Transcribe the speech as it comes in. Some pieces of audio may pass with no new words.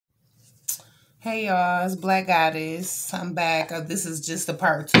Hey y'all, it's Black Goddess. I'm back. This is just a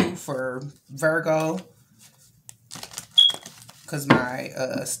part 2 for Virgo because my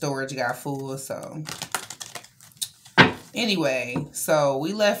storage got full. So anyway, so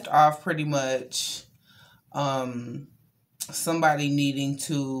we left off pretty much somebody needing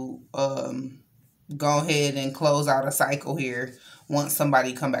to go ahead and close out a cycle here once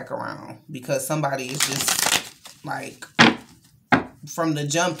somebody come back around, because somebody is just like, from the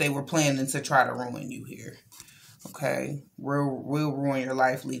jump, they were planning to try to ruin you here. Okay? We'll ruin your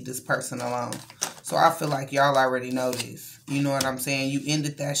life. Leave this person alone. So I feel like y'all already know this. You know what I'm saying? You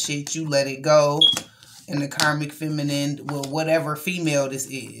ended that shit. You let it go. And the karmic feminine, well, whatever female this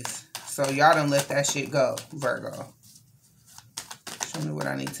is. So y'all done let that shit go, Virgo. Show me what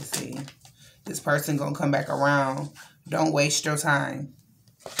I need to see. This person gonna come back around. Don't waste your time.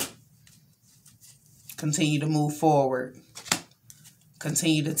 Continue to move forward.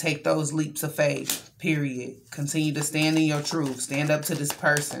 Continue to take those leaps of faith, period. Continue to stand in your truth. Stand up to this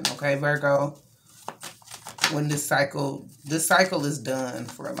person, okay, Virgo? When this cycle is done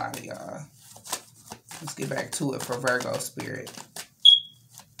for a lot of y'all. Let's get back to it for Virgo spirit.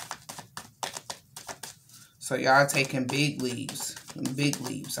 So y'all taking big leaps. Big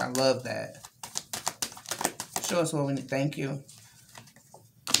leaps. I love that. Show us what we need. Thank you.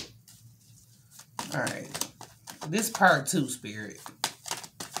 All right. This part 2, spirit.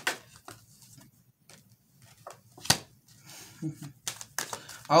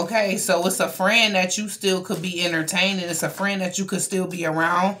 Okay, so it's a friend that you still could be entertaining. It's a friend that you could still be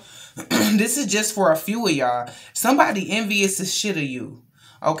around. This is just for a few of y'all. Somebody envious as shit of you.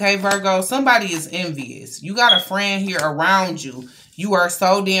 Okay, Virgo? Somebody is envious. You got a friend here around you. You are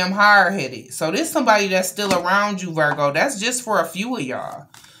so damn hard-headed. So this somebody that's still around you, Virgo. That's just for a few of y'all.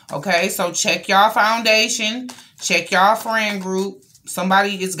 Okay, so check y'all foundation. Check y'all friend group.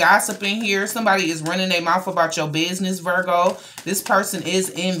 Somebody is gossiping here. Somebody is running their mouth about your business, Virgo. This person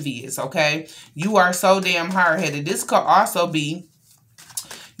is envious, okay? You are so damn hard-headed. This could also be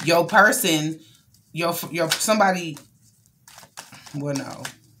your person, your somebody. Well,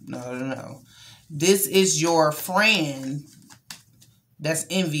 no. This is your friend that's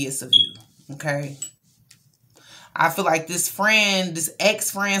envious of you, okay? I feel like this friend, this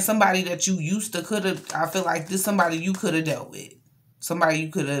ex-friend, somebody that you used to could have, I feel like this somebody you could have dealt with. Somebody you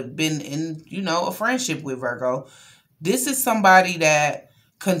could have been in, you know, a friendship with, Virgo. This is somebody that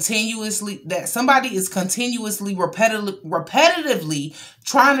somebody is continuously, repetitively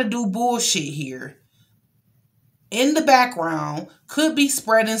trying to do bullshit here. In the background, could be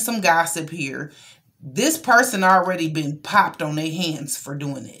spreading some gossip here. This person already been popped on their hands for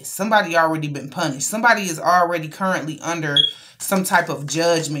doing this. Somebody already been punished. Somebody is already currently under some type of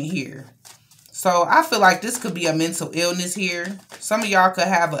judgment here. So I feel like this could be a mental illness here. Some of y'all could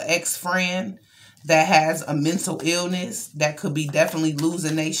have an ex-friend that has a mental illness that could be definitely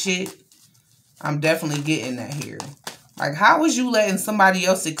losing their shit. I'm definitely getting that here. Like, how is you letting somebody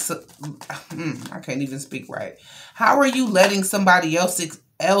else... I can't even speak right. How are you letting somebody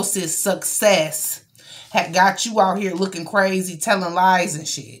else's success have got you out here looking crazy, telling lies and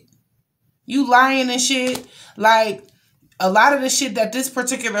shit? You lying and shit? Like, a lot of the shit that this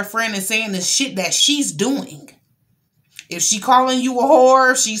particular friend is saying is shit that she's doing. If she calling you a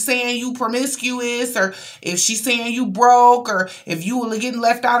whore, if she's saying you promiscuous, or if she's saying you broke, or if you were getting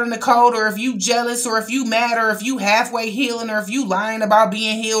left out in the cold, or if you jealous, or if you mad, or if you halfway healing, or if you lying about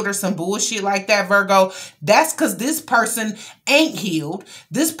being healed, or some bullshit like that, Virgo, that's because this person ain't healed.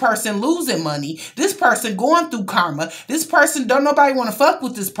 This person losing money. This person going through karma. This person, don't nobody want to fuck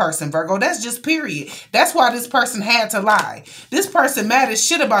with this person, Virgo. That's just period. That's why this person had to lie. This person mad as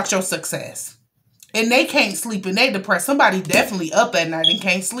shit about your success. And they can't sleep and they depressed. Somebody definitely up at night and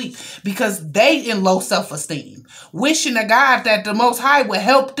can't sleep because they in low self-esteem. Wishing to God that the Most High would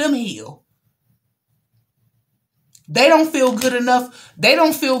help them heal. They don't feel good enough. They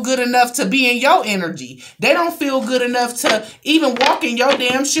don't feel good enough to be in your energy. They don't feel good enough to even walk in your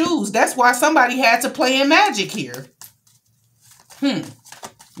damn shoes. That's why somebody had to play in magic here.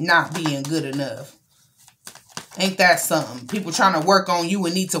 Not being good enough. Ain't that something? People trying to work on you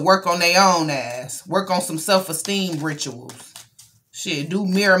and need to work on their own ass. Work on some self-esteem rituals. Shit, do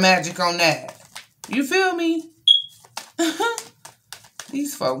mirror magic on that. You feel me?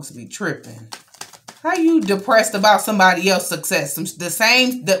 These folks be tripping. How you depressed about somebody else's success?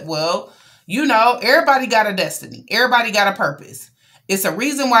 Well, you know, everybody got a destiny. Everybody got a purpose. It's a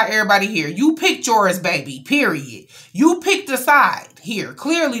reason why everybody here. You picked yours, baby, period. You picked a side here.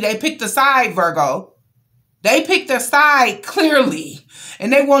 Clearly, they picked a side, Virgo. They picked a side, clearly.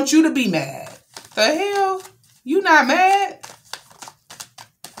 And they want you to be mad. The hell? You not mad?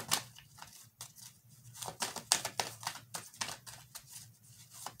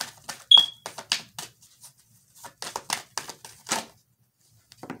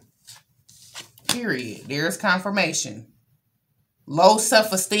 period. There's confirmation. Low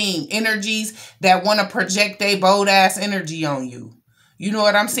self-esteem, energies that want to project their bold ass energy on you. You know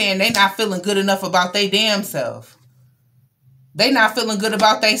what I'm saying? They not feeling good enough about their damn self. They not feeling good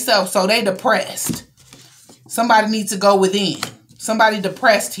about themselves, so they depressed. Somebody needs to go within. Somebody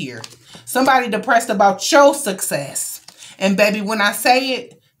depressed here. Somebody depressed about your success. And baby, when I say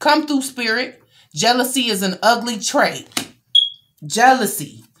it, come through, spirit. Jealousy is an ugly trait.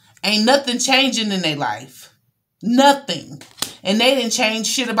 Jealousy. Ain't nothing changing in their life. Nothing. And they didn't change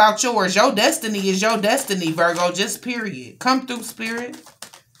shit about yours. Your destiny is your destiny, Virgo. Just period. Come through, spirit.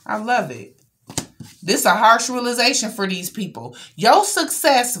 I love it. This is a harsh realization for these people. Your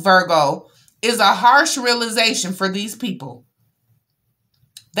success, Virgo, is a harsh realization for these people.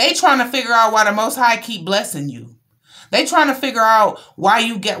 They trying to figure out why the Most High keep blessing you. They trying to figure out why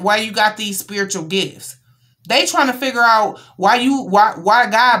you got these spiritual gifts. They trying to figure out why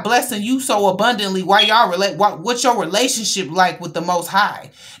God blessing you so abundantly. Why y'all what's your relationship like with the Most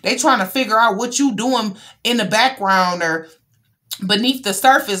High? They trying to figure out what you doing in the background or beneath the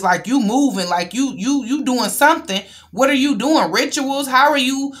surface, like you moving, like you doing something. What are you doing? Rituals? How are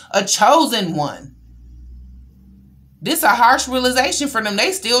you a chosen one? This a harsh realization for them.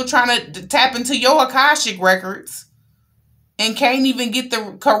 They still trying to tap into your Akashic records and can't even get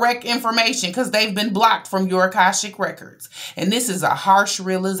the correct information because they've been blocked from your Akashic records. And this is a harsh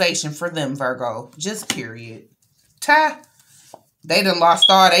realization for them, Virgo. Just period. They done lost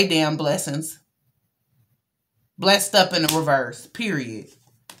all they damn blessings. Blessed up in the reverse. Period.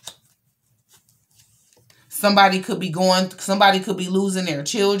 Somebody could be losing their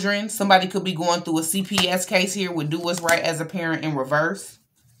children. Somebody could be going through a CPS case here with do what's right as a parent in reverse.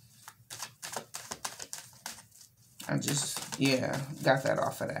 Got that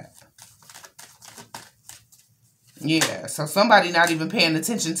off of that. Yeah, so somebody not even paying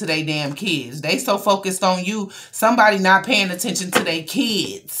attention to their damn kids. They so focused on you. Somebody not paying attention to their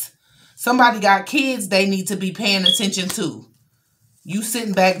kids. Somebody got kids they need to be paying attention to. You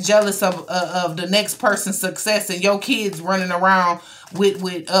sitting back jealous of the next person's success and your kids running around with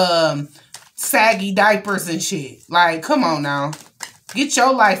saggy diapers and shit. Like, come on now. Get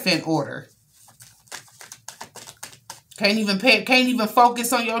your life in order. Can't even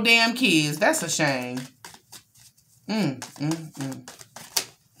focus on your damn kids. That's a shame.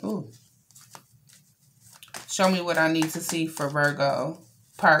 Ooh. Show me what I need to see for Virgo.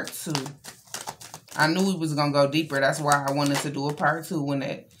 Part 2. I knew we was going to go deeper. That's why I wanted to do a part 2 when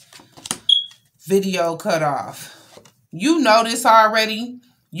that video cut off. You know this already.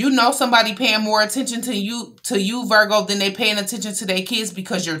 You know somebody paying more attention to you, Virgo, than they paying attention to their kids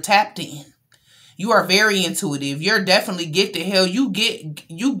because you're tapped in. You are very intuitive. You're definitely get the hell. You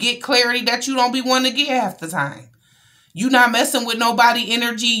get clarity that you don't be wanting to get half the time. You not messing with nobody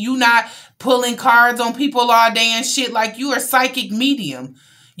energy. You not pulling cards on people all day and shit. Like, you are psychic medium.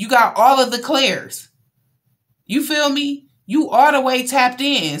 You got all of the clairs. You feel me? You all the way tapped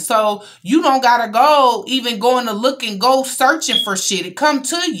in. So you don't gotta go even going to look and go searching for shit. It come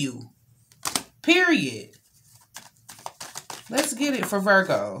to you. Period. Let's get it for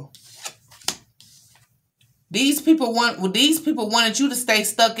Virgo. These people wanted you to stay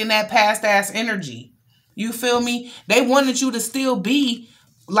stuck in that past ass energy. You feel me? They wanted you to still be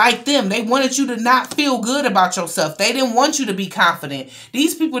like them. They wanted you to not feel good about yourself. They didn't want you to be confident.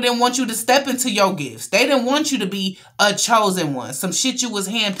 These people didn't want you to step into your gifts. They didn't want you to be a chosen one. Some shit you was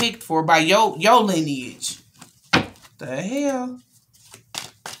handpicked for by your lineage. The hell?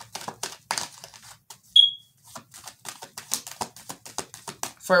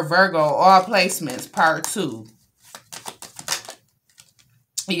 For Virgo, all placements, part 2.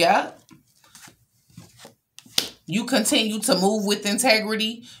 Yeah. You continue to move with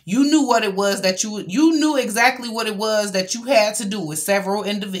integrity. You knew what it was that you knew exactly what it was that you had to do with several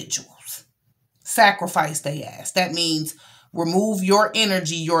individuals. Sacrifice they ass. That means remove your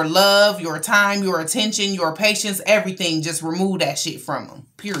energy, your love, your time, your attention, your patience, everything. Just remove that shit from them.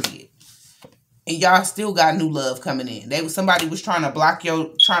 Period. And y'all still got new love coming in. Somebody was trying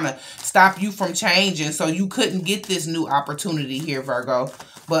to stop you from changing, so you couldn't get this new opportunity here, Virgo.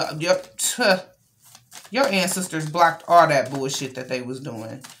 But your ancestors blocked all that bullshit that they was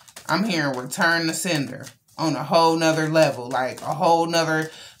doing. I'm hearing return to sender on a whole nother level, like a whole nother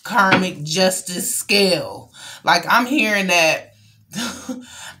karmic justice scale. Like, I'm hearing that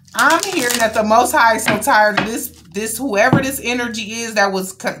the Most High is so tired of this whoever this energy is that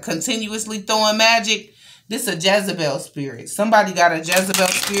was continuously throwing magic. This a Jezebel spirit. Somebody got a Jezebel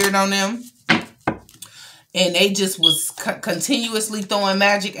spirit on them. And they just was continuously throwing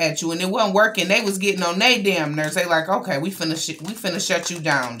magic at you. And it wasn't working. They was getting on their damn nerves. They like, okay, we finna shut you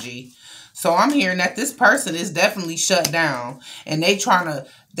down, G. So I'm hearing that this person is definitely shut down, and they trying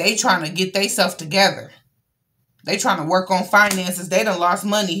to get themselves together. They trying to work on finances. They done lost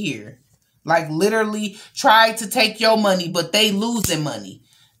money here. Like literally tried to take your money, but they losing money.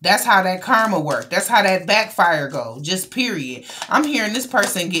 That's how that karma work. That's how that backfire go. Just period. I'm hearing this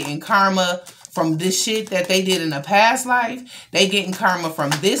person getting karma from this shit that they did in a past life. They getting karma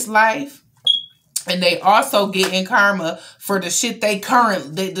from this life. And they also getting karma for the shit they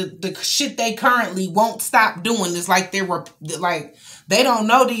the shit they currently won't stop doing. It's like they were like they don't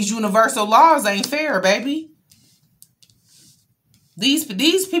know these universal laws ain't fair, baby.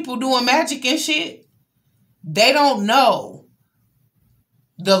 These people doing magic and shit, they don't know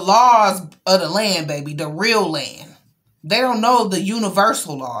the laws of the land, baby, the real land. They don't know the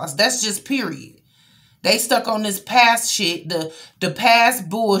universal laws. That's just period. They stuck on this past shit, the past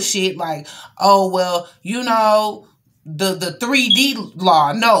bullshit, like, oh, well, you know, the 3D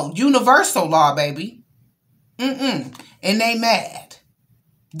law. No, universal law, baby. And they mad.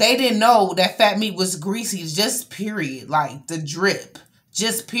 They didn't know that fat meat was greasy, just period. Like, the drip.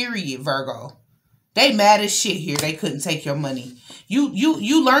 Just period, Virgo. They mad as shit here. They couldn't take your money.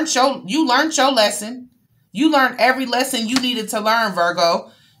 You learned your lesson. You learned every lesson you needed to learn,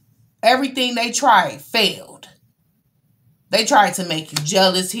 Virgo. Everything they tried failed. They tried to make you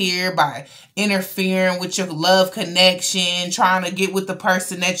jealous here by interfering with your love connection, trying to get with the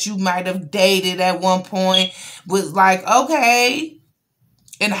person that you might have dated at one point. Was like, okay,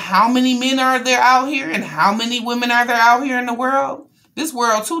 and how many men are there out here? And how many women are there out here in the world? This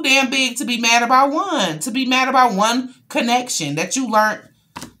world too damn big to be mad about one. To be mad about one connection that you learned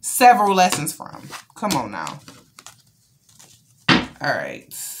several lessons from. Come on now. All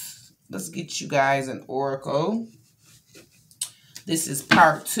right. Let's get you guys an oracle. This is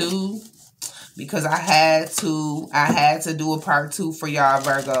part 2 because I had to do a part 2 for y'all,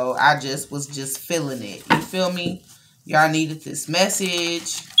 Virgo. I was just feeling it. You feel me? Y'all needed this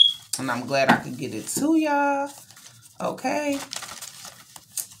message, and I'm glad I could get it to y'all. Okay.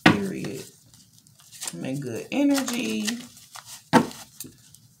 Period. I'm in good energy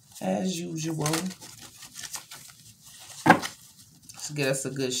as usual. Get us a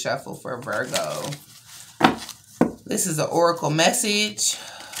good shuffle for Virgo. This is an oracle message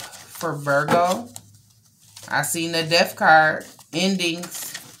for Virgo. I seen the death card.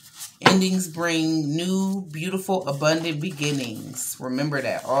 Endings. Endings bring new, beautiful, abundant beginnings. Remember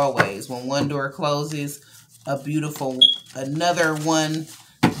that always. When one door closes, another one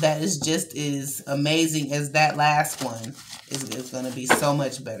that is just as amazing as that last one is going to be so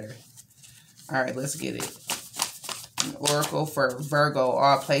much better. All right, let's get it. Oracle for Virgo,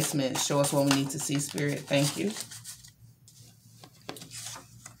 all placements. Show us what we need to see, Spirit. Thank you.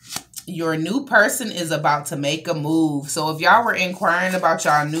 Your new person is about to make a move. So if y'all were inquiring about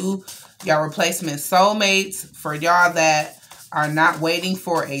y'all replacement soulmates, for y'all that are not waiting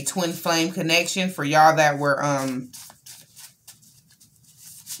for a twin flame connection, for y'all that were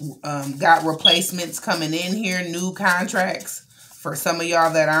got replacements coming in here, new contracts. For some of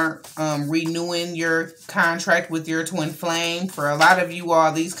y'all that aren't renewing your contract with your twin flame, for a lot of you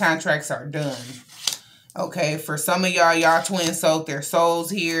all, these contracts are done. Okay, for some of y'all twins sold their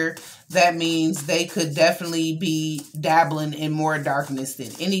souls here. That means they could definitely be dabbling in more darkness than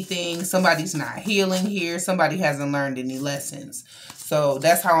anything. Somebody's not healing here. Somebody hasn't learned any lessons. So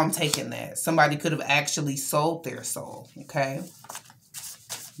that's how I'm taking that. Somebody could have actually sold their soul. Okay,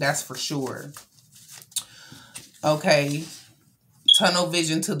 that's for sure. Okay. Tunnel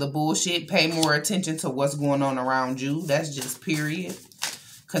vision to the bullshit. Pay more attention to what's going on around you. That's just period.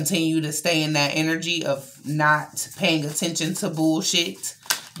 Continue to stay in that energy of not paying attention to bullshit.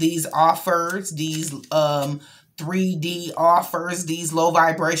 These offers, these 3D offers, these low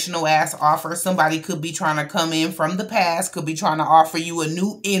vibrational ass offers. Somebody could be trying to come in from the past, could be trying to offer you a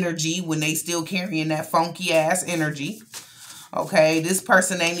new energy when they still carrying that funky ass energy. Okay, this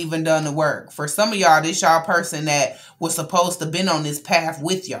person ain't even done the work. For some of y'all, this y'all person that was supposed to been on this path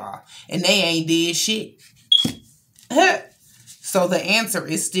with y'all, and they ain't did shit. So the answer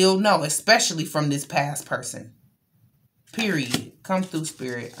is still no, especially from this past person. Period. Come through,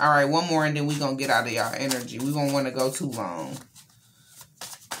 Spirit. All right, one more, and then we're going to get out of y'all energy. We don't want to go too long.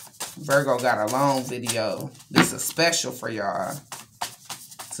 Virgo got a long video. This is special for y'all.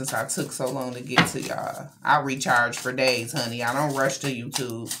 Since I took so long to get to y'all. I recharge for days, honey. I don't rush to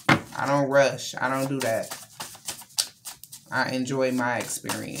YouTube. I don't rush. I don't do that. I enjoy my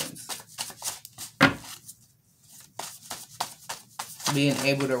experience. Being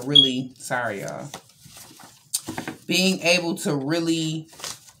able to really... Sorry, y'all. Being able to really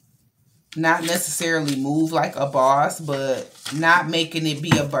not necessarily move like a boss, but not making it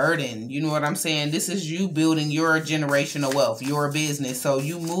be a burden. You know what I'm saying? This is you building your generational wealth, your business. So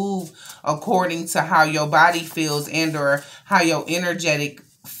you move according to how your body feels and or how your energetic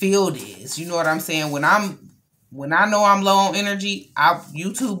field is. You know what I'm saying? When I know I'm low on energy,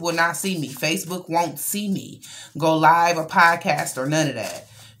 YouTube will not see me. Facebook won't see me go live or podcast or none of that.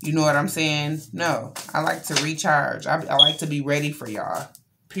 You know what I'm saying? No, I like to recharge. I like to be ready for y'all.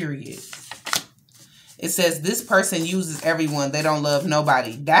 Period. It says this person uses everyone. They don't love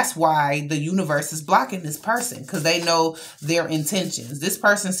nobody. That's why the universe is blocking this person, because they know their intentions. This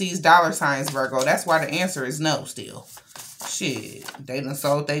person sees dollar signs, Virgo. That's why the answer is no still. Shit. They done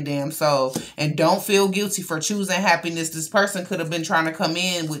sold their damn soul. And don't feel guilty for choosing happiness. This person could have been trying to come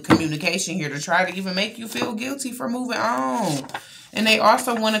in with communication here to try to even make you feel guilty for moving on. And they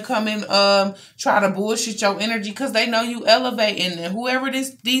also want to come in, try to bullshit your energy because they know you elevating. And whoever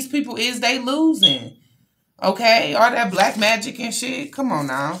these people is, they losing. Okay? All that black magic and shit. Come on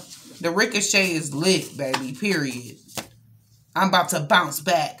now. The ricochet is lit, baby. Period. I'm about to bounce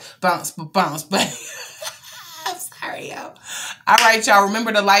back. Bounce back. I'm sorry, y'all. All right, y'all.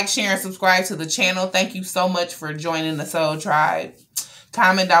 Remember to like, share, and subscribe to the channel. Thank you so much for joining the Soul Tribe.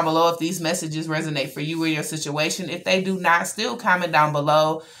 Comment down below if these messages resonate for you or your situation. If they do not, still comment down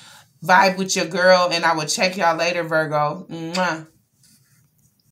below. Vibe with your girl, and I will check y'all later, Virgo. Mwah.